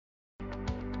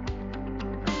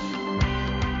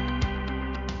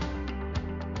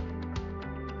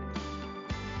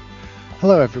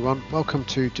Hello everyone, welcome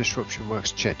to Disruption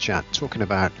Works Chit Chat, talking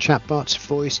about chatbots,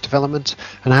 voice development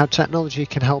and how technology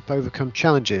can help overcome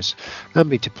challenges and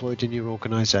be deployed in your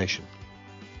organisation.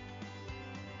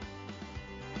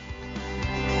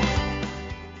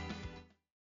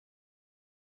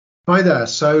 Hi there,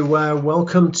 so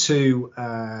welcome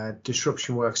to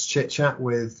Disruption Works Chit Chat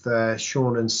with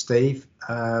Sean and Steve.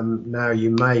 Now you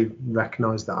may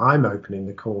recognise that I'm opening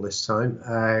the call this time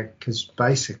because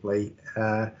basically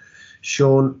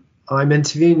Sean, I'm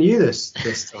interviewing you this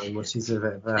time, which is a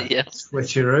bit of a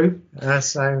switcheroo.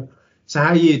 So how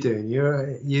are you doing?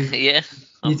 You doing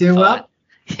fine. well?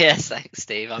 Yes, thanks,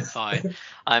 Steve. I'm fine.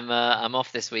 I'm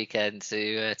off this weekend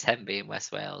to Tenby in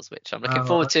West Wales, which I'm looking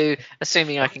forward to,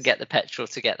 assuming I can get the petrol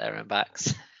to get there and back.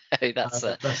 So that's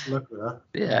best luck with that.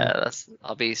 Yeah,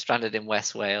 I'll be stranded in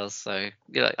West Wales, so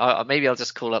maybe I'll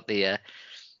just call up the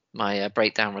my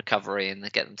breakdown recovery and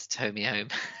get them to tow me home.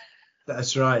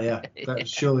 That's right, yeah.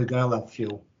 Surely they'll have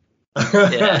fuel.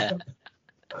 Yeah.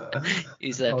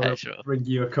 Use their petrol. Bring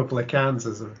you a couple of cans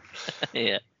or something.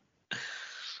 Yeah.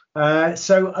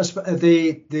 So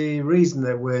the reason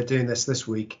that we're doing this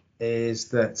week is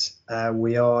that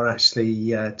we are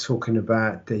actually talking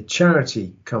about the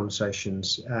charity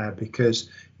conversations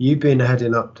because you've been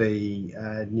heading up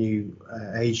the new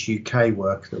Age UK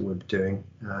work that we're doing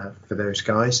for those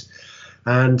guys,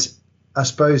 and I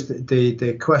suppose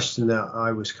the question that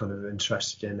I was kind of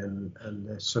interested in and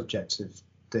the subject of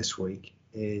this week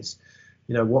is,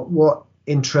 what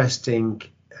interesting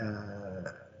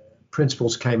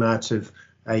principles came out of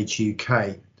Age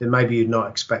UK that maybe you'd not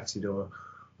expected or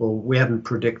we hadn't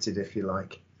predicted, if you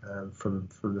like, from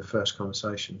the first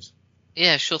conversations.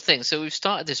 Yeah, sure thing. So we've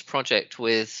started this project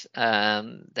with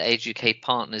the Age UK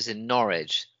partners in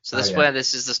Norwich. So that's where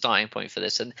this is the starting point for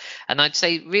this. And I'd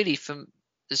say really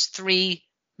there's three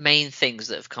main things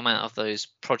that have come out of those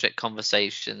project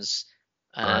conversations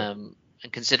and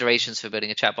considerations for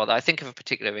building a chatbot that I think of a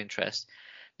particular interest.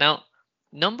 Now,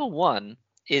 number one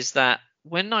is that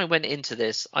when I went into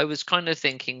this, I was kind of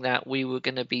thinking that we were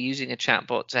going to be using a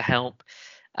chatbot to help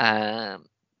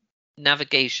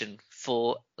navigation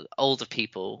for older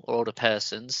people or older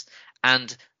persons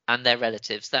and their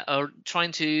relatives that are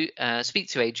trying to speak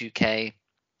to Age UK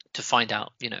to find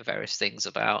out, various things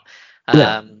about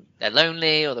they're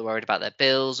lonely or they're worried about their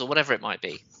bills or whatever it might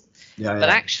be. But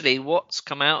actually what's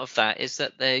come out of that is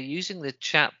that they're using the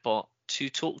chatbot to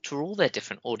talk to all their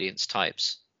different audience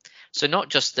types. So not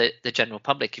just the general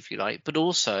public, if you like, but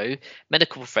also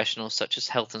medical professionals such as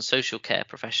health and social care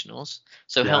professionals.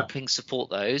 So helping support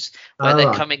those where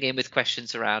they're coming in with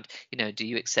questions around, do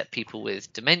you accept people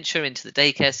with dementia into the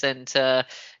daycare centre?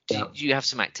 Do you have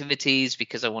some activities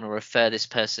because I want to refer this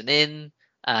person in?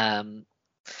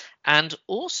 And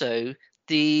also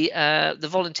the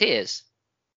volunteers.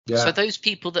 So those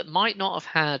people that might not have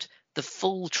had the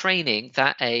full training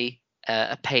that a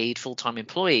paid full-time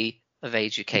employee of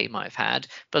Age UK might have had,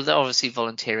 but they're obviously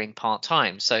volunteering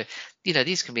part-time. So,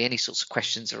 these can be any sorts of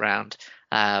questions around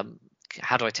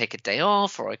how do I take a day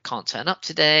off, or I can't turn up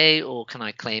today, or can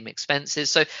I claim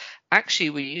expenses? So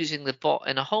actually we're using the bot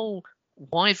in a whole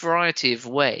wide variety of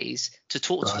ways to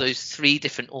talk to those three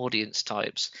different audience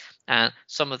types. And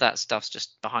some of that stuff's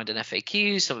just behind an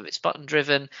FAQ, some of it's button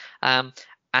driven. I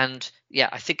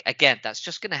think again that's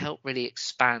just going to help really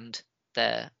expand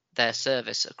their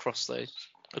service across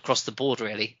the board,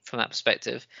 really, from that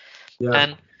perspective.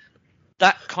 And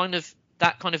that kind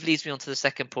of leads me on to the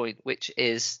second point, which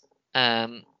is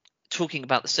talking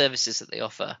about the services that they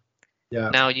offer.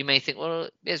 Now you may think, well,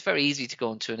 it's very easy to go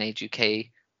onto an Age UK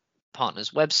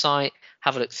partners website,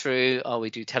 have a look through. We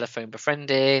do telephone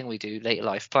befriending, we do later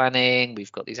life planning,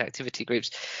 we've got these activity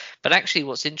groups. But actually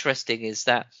what's interesting is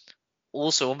that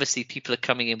also obviously people are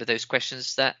coming in with those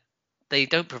questions that they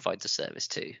don't provide the service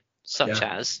to, such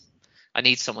as I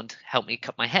need someone to help me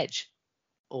cut my hedge,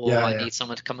 or I need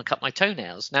someone to come and cut my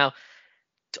toenails. Now,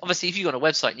 obviously, if you've got a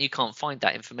website and you can't find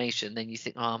that information, then you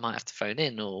think, I might have to phone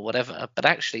in or whatever. But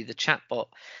actually, the chatbot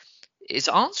is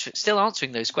still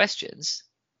answering those questions,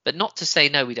 but not to say,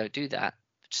 no, we don't do that.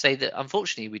 To say that,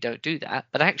 unfortunately, we don't do that.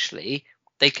 But actually,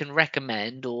 they can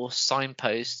recommend or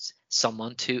signpost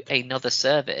someone to another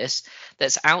service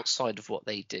that's outside of what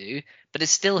they do, but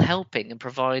it's still helping and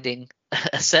providing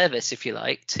a service, if you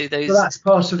like, to those. But that's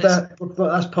part of that.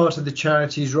 But that's part of the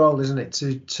charity's role, isn't it?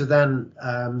 To then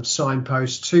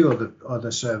signpost to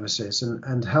other services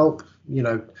and help,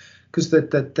 because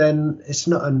then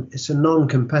it's a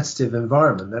non-competitive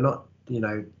environment. They're not,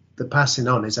 the passing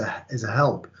on is a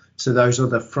help to those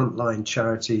other frontline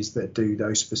charities that do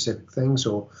those specific things,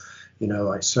 or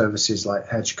like services like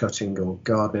hedge cutting or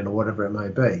gardening or whatever it may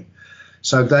be.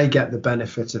 so they get the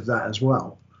benefit of that as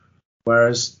well.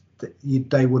 Whereas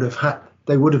they would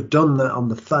have done that on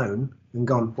the phone and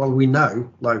gone, well, we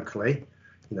know locally,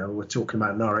 we're talking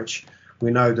about Norwich,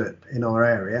 we know that in our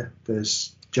area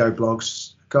there's Joe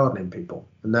Blogs gardening people,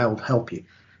 and they'll help you.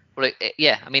 Well,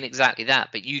 yeah, I mean exactly that.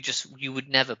 But you would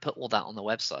never put all that on the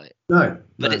website. No.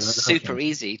 But it's super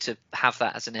easy to have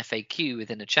that as an FAQ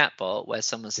within a chatbot where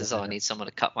someone says, "Oh, I need someone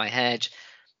to cut my hedge."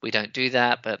 We don't do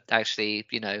that, but actually,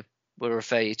 we'll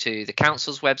refer you to the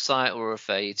council's website, or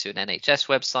refer you to an NHS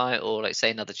website, or like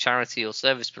say another charity or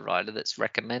service provider that's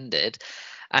recommended,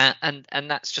 and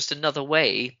that's just another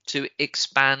way to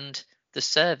expand the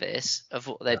service of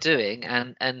what they're doing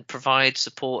and provide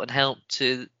support and help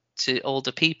to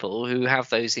older people who have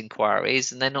those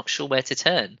inquiries and they're not sure where to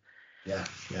turn. And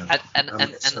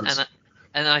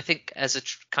I think as a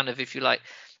kind of, if you like,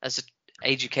 as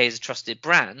Age UK as a trusted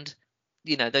brand,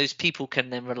 those people can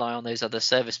then rely on those other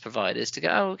service providers to go,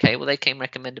 oh, okay, well, they came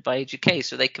recommended by Age UK,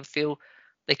 so they can feel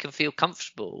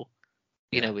comfortable,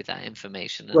 with that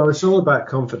information. Well, it's all about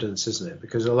confidence, isn't it?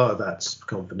 Because a lot of that's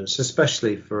confidence,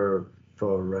 especially for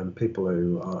people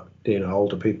who are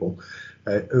older people,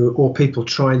 or people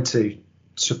trying to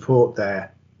support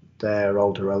their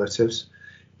older relatives.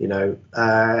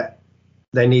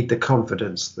 They need the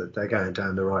confidence that they're going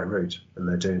down the right route and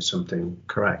they're doing something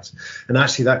correct. And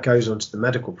actually that goes on to the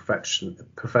medical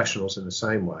professionals in the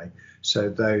same way. So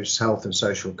those health and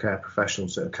social care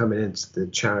professionals that are coming into the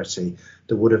charity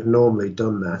that would have normally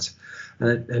done that,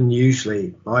 and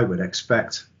usually I would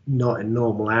expect not in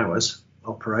normal hours,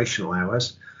 operational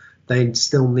hours, they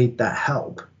still need that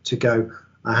help to go,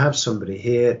 I have somebody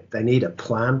here, they need a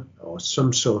plan or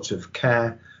some sort of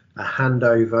care, a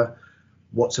handover,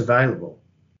 what's available,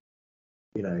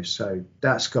 so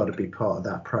that's got to be part of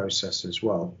that process as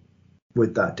well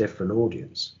with that different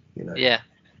audience, Yeah,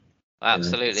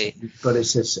 absolutely. But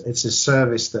it's a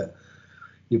service that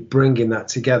you're bringing that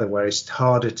together where it's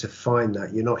harder to find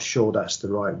that. You're not sure that's the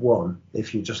right one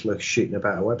if you just look shooting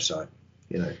about a website,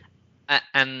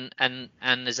 And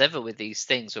as ever with these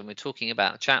things, when we're talking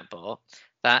about a chatbot,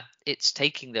 that it's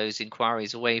taking those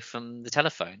inquiries away from the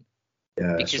telephone.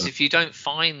 Yeah, because if you don't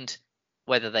find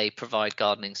whether they provide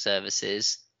gardening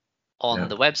services on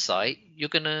the website, you're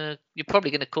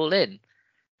probably gonna call in,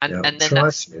 and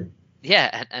then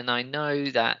and I know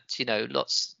that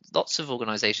lots of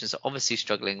organizations are obviously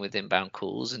struggling with inbound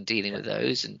calls and dealing with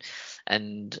those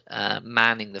and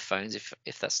manning the phones,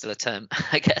 if that's still a term,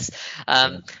 I guess.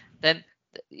 Then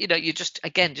you're just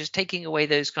taking away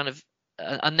those kind of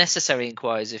unnecessary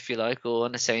inquiries, if you like, or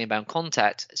unnecessary inbound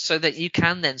contact, so that you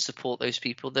can then support those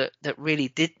people that really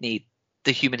did need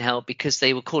the human help because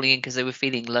they were calling in because they were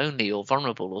feeling lonely or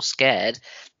vulnerable or scared.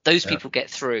 Those people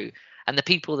get through, and the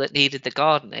people that needed the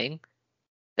gardening,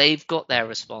 they've got their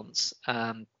response,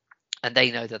 and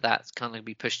they know that that's kind of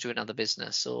be pushed to another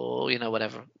business or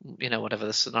whatever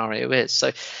the scenario is.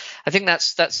 So I think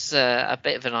that's a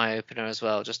bit of an eye opener as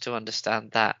well, just to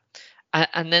understand that.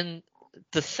 And then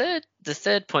the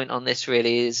third point on this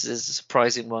really is a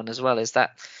surprising one as well, is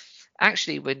that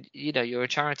actually when you're a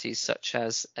charity such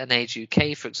as an Age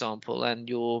UK, for example, and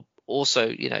you're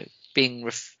also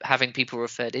having people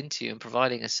referred into you and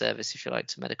providing a service, if you like,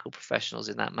 to medical professionals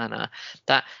in that manner,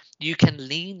 that you can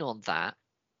lean on that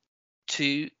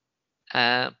to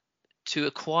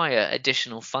acquire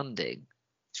additional funding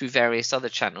through various other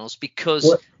channels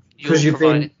because you've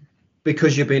been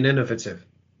innovative.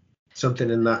 Something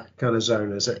in that kind of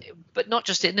zone, is it? But not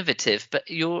just innovative, but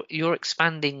you're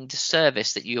expanding the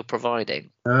service that you're providing.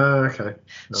 Okay. Right.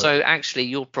 So actually,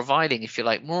 you're providing, if you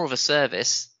like, more of a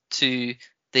service to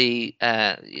the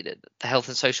health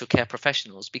and social care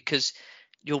professionals because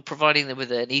you're providing them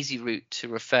with an easy route to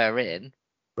refer in,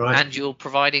 right, and you're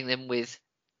providing them with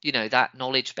that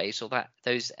knowledge base or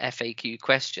those FAQ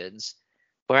questions.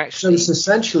 Where actually, so it's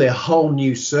essentially a whole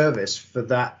new service for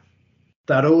that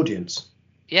audience.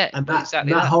 Yeah, and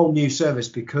that whole new service,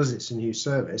 because it's a new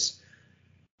service,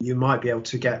 you might be able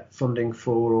to get funding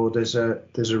for, or there's a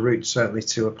route certainly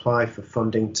to apply for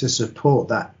funding to support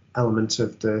that element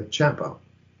of the chatbot.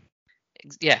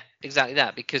 Yeah, exactly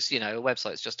that, because a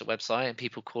website's just a website and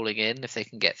people calling in, if they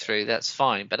can get through, that's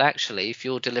fine. But actually, if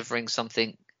you're delivering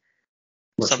something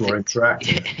more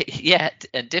interactive,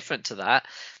 and different to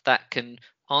that can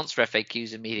answer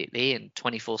FAQs immediately and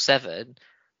 24/7,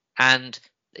 and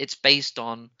it's based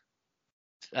on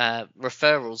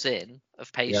referrals in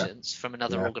of patients from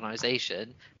another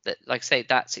organization, that, like I say,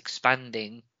 that's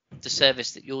expanding the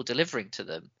service that you're delivering to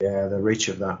them. Yeah, the reach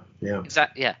of that. Yeah.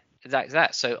 Exactly. Yeah, exactly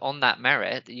that. So on that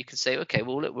merit, that you can say, okay,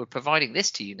 well, look, we're providing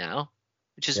this to you now,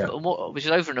 which is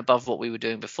over and above what we were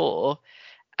doing before,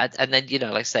 and then like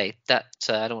I say that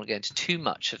I don't want to go into too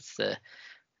much of the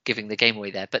giving the game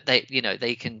away there, but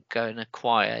they can go and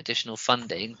acquire additional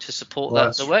funding to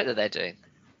support the work that they're doing.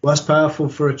 Well, that's powerful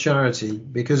for a charity,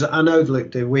 because I know,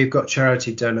 look, we've got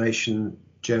charity donation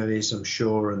journeys, I'm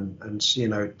sure, and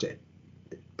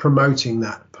promoting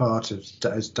that part of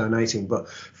as donating, but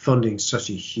funding such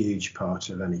a huge part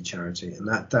of any charity, and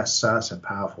that's a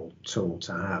powerful tool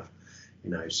to have.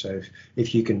 So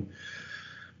if you can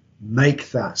make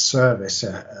that service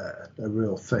a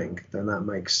real thing, then that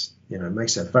makes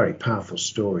a very powerful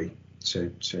story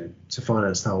to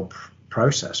finance the whole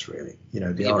process, really.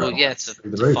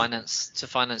 To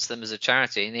finance them as a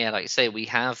charity. And like you say, we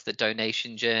have the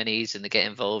donation journeys and the get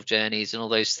involved journeys and all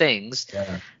those things,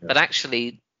 but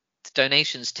actually the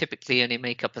donations typically only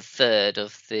make up a third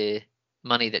of the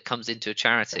money that comes into a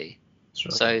charity.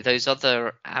 Right. So those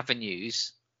other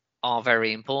avenues are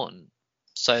very important.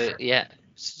 So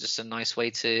it's just a nice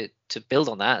way to build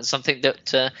on that, and something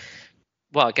that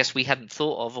I guess we hadn't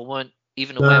thought of or weren't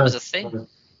even aware was a thing.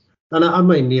 And I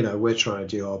mean, we're trying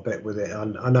to do our bit with it.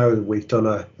 And I know we've done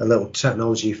a little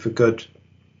technology for good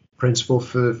principle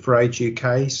for Age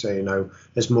UK. So,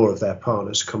 as more of their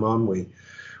partners come on,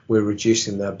 we're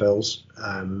reducing their bills.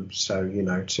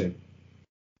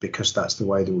 Because that's the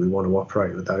way that we want to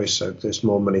operate with those. So there's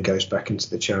more money goes back into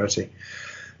the charity.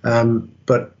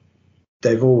 But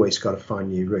they've always got to find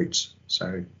new routes.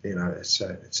 So,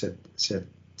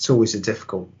 it's always a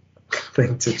difficult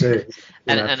thing to do.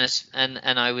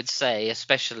 And I would say,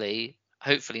 especially,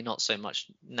 hopefully not so much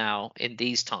now in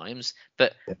these times,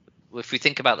 but if we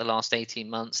think about the last 18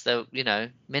 months, there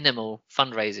minimal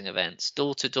fundraising events,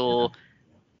 door to door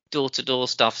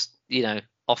stuff,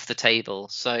 off the table.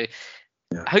 So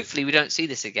hopefully we don't see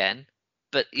this again.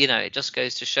 But it just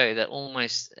goes to show that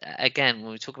almost again,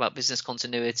 when we talk about business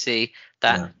continuity,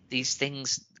 that these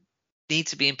things need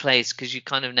to be in place, because you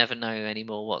kind of never know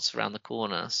anymore what's around the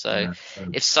corner. So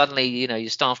if suddenly your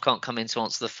staff can't come in to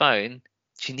answer the phone,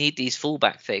 you need these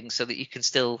fallback things so that you can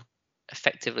still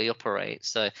effectively operate.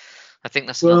 So I think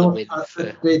that's another win.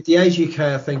 The Age UK,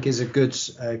 I think, is a good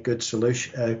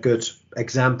solution, a good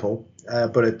example.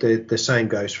 But the same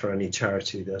goes for any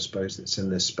charity, I suppose, that's in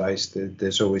this space.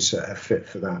 There's always a fit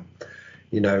for that.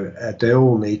 They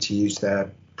all need to use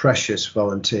their precious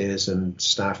volunteers and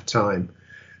staff time,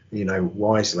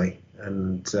 wisely,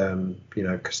 and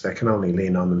because they can only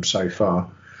lean on them so far,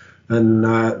 and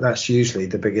that's usually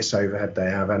the biggest overhead they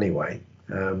have anyway,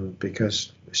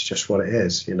 because it's just what it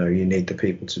is. You need the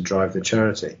people to drive the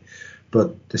charity,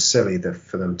 but it's silly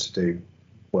for them to do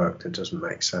work that doesn't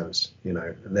make sense,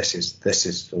 and this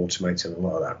is automating a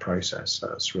lot of that process. So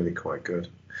that's really quite good.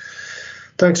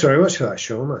 Thanks very much for that,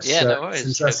 Sean. That's no worries.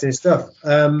 Interesting stuff.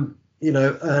 And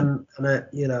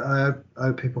I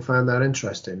hope people found that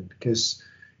interesting, because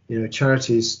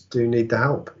charities do need the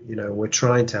help. We're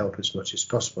trying to help as much as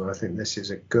possible. I think this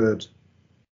is a good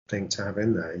thing to have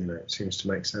in there. It seems to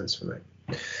make sense for me.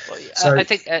 Well, so, I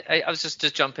think I was just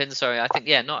to jump in. Sorry, I think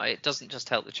it doesn't just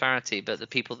help the charity, but the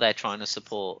people they're trying to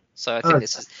support. So I think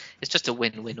it's just a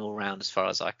win-win all round, as far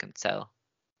as I can tell.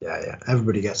 Yeah.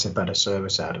 Everybody gets a better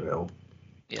service out of it all.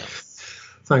 Yeah.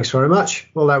 Thanks very much.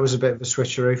 Well, that was a bit of a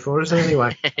switcheroo for us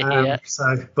anyway.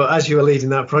 But as you were leading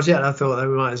that project, I thought that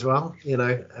we might as well,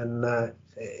 and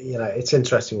it's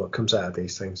interesting what comes out of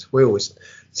these things.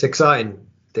 It's exciting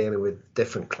dealing with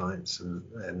different clients,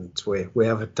 and we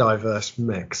have a diverse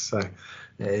mix. So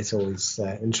it's always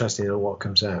interesting to know what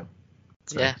comes out.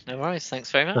 So, no worries.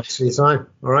 Thanks very much. Thanks for your time.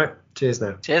 All right. Cheers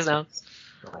now. Cheers now.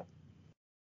 Bye.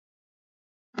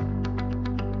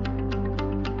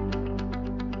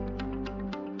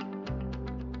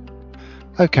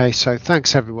 Okay, so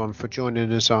thanks everyone for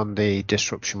joining us on the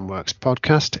Disruption Works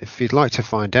podcast. If you'd like to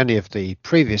find any of the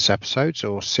previous episodes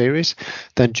or series,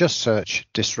 then just search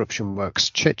Disruption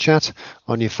Works Chit Chat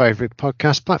on your favourite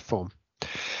podcast platform.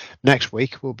 Next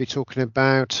week, we'll be talking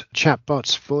about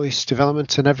chatbots, voice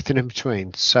development and everything in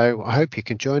between. So I hope you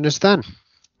can join us then.